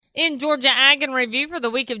In Georgia Ag in Review for the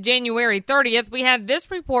week of January 30th, we have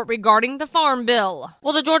this report regarding the Farm Bill.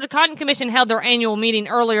 Well, the Georgia Cotton Commission held their annual meeting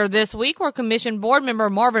earlier this week where Commission board member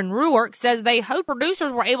Marvin Ruark says they hope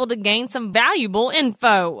producers were able to gain some valuable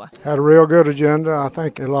info. Had a real good agenda. I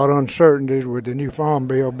think a lot of uncertainties with the new Farm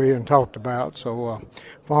Bill being talked about, so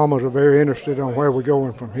farmers are very interested on where we're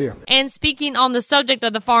going from here. And speaking on the subject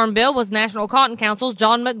of the Farm Bill was National Cotton Council's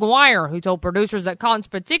John McGuire, who told producers that Cotton's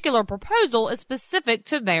particular proposal is specific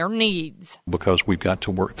to their needs. Because we've got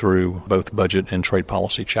to work through both budget and trade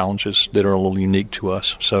policy challenges that are a little unique to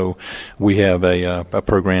us. So we have a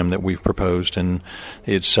program that we've proposed, and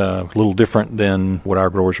it's a little different than what our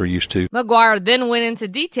growers are used to. McGuire then went into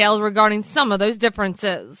details regarding some of those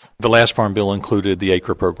differences. The last Farm Bill included the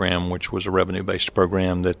ACRE program, which was a revenue-based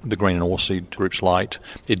program that the grain and oilseed groups liked.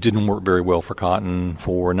 It didn't work very well for cotton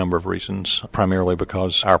for a number of reasons, primarily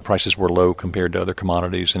because our prices were low compared to other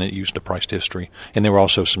commodities, and it used a priced history. And there were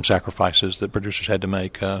also some sacrifices that producers had to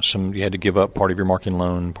make. You had to give up part of your marketing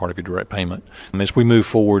loan, part of your direct payment. As we move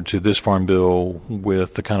forward to this Farm Bill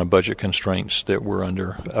with the kind of budget constraints that we're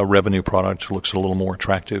under, a revenue product looks a little more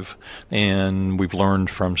attractive, and we've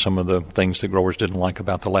learned from some of the things that growers didn't like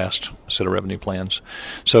about the last set of revenue plans.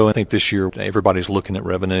 So I think this year everybody's looking at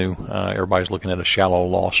revenue. Everybody's looking at a shallow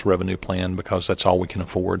loss revenue plan because that's all we can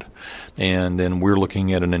afford. And then we're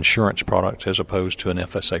looking at an insurance product as opposed to an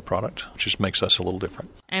FSA product, which just makes us a little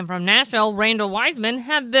different. And from Nashville, Randall Wiseman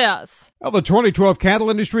had this. Well, the 2012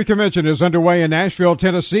 Cattle Industry Convention is underway in Nashville,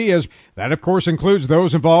 Tennessee, as that, of course, includes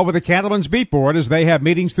those involved with the Cattlemen's Beef Board as they have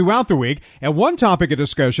meetings throughout the week. And one topic of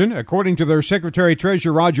discussion, according to their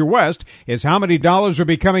Secretary-Treasurer Roger West, is how many dollars will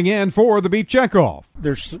be coming in for the beef checkoff.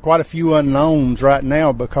 There's quite a few unknowns right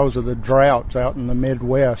now because of the droughts out in the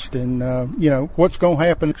Midwest. And, what's going to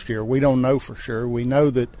happen next year? We don't know for sure. We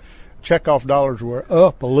know that checkoff dollars were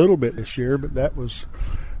up a little bit this year, but that was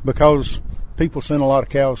because people sent a lot of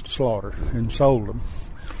cows to slaughter and sold them.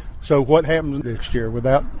 So what happens next year?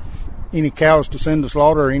 Without any cows to send to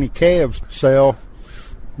slaughter or any calves to sell,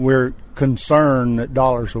 we're concerned that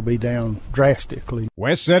dollars will be down drastically.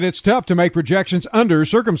 West said it's tough to make projections under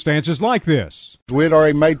circumstances like this. We had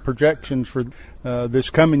already made projections for this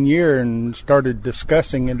coming year and started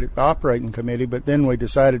discussing it at the operating committee, but then we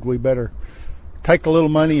decided we better take a little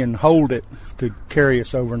money and hold it to carry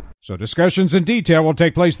us over. So discussions in detail will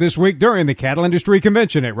take place this week during the Cattle Industry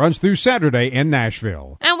Convention. It runs through Saturday in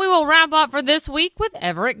Nashville. And we will wrap up for this week with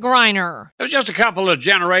Everett Griner. It was just a couple of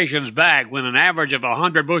generations back when an average of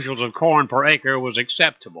 100 bushels of corn per acre was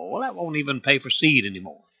acceptable. Well, that won't even pay for seed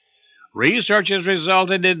anymore. Research has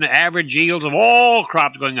resulted in average yields of all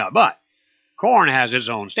crops going up, but corn has its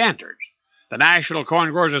own standards. The National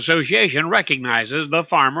Corn Growers Association recognizes the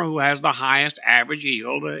farmer who has the highest average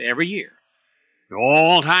yield every year. The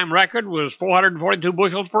all-time record was 442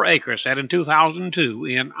 bushels per acre set in 2002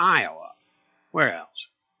 in Iowa. Where else?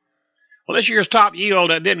 Well, this year's top yield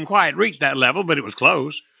didn't quite reach that level, but it was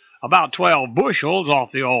close. About 12 bushels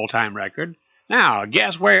off the all-time record. Now,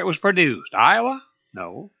 guess where it was produced? Iowa?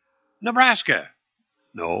 No. Nebraska?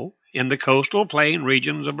 No. In the coastal plain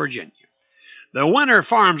regions of Virginia. The winner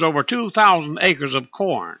farms over 2,000 acres of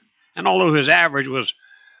corn, and although his average was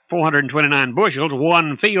 429 bushels,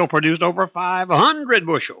 one field produced over 500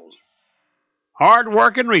 bushels. Hard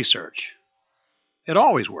work and research. It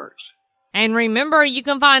always works. And remember, you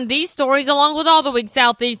can find these stories along with all the week's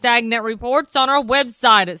Southeast AgNet reports on our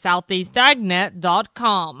website at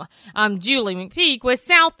southeastagnet.com. I'm Julie McPeak with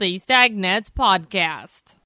Southeast AgNet's podcast.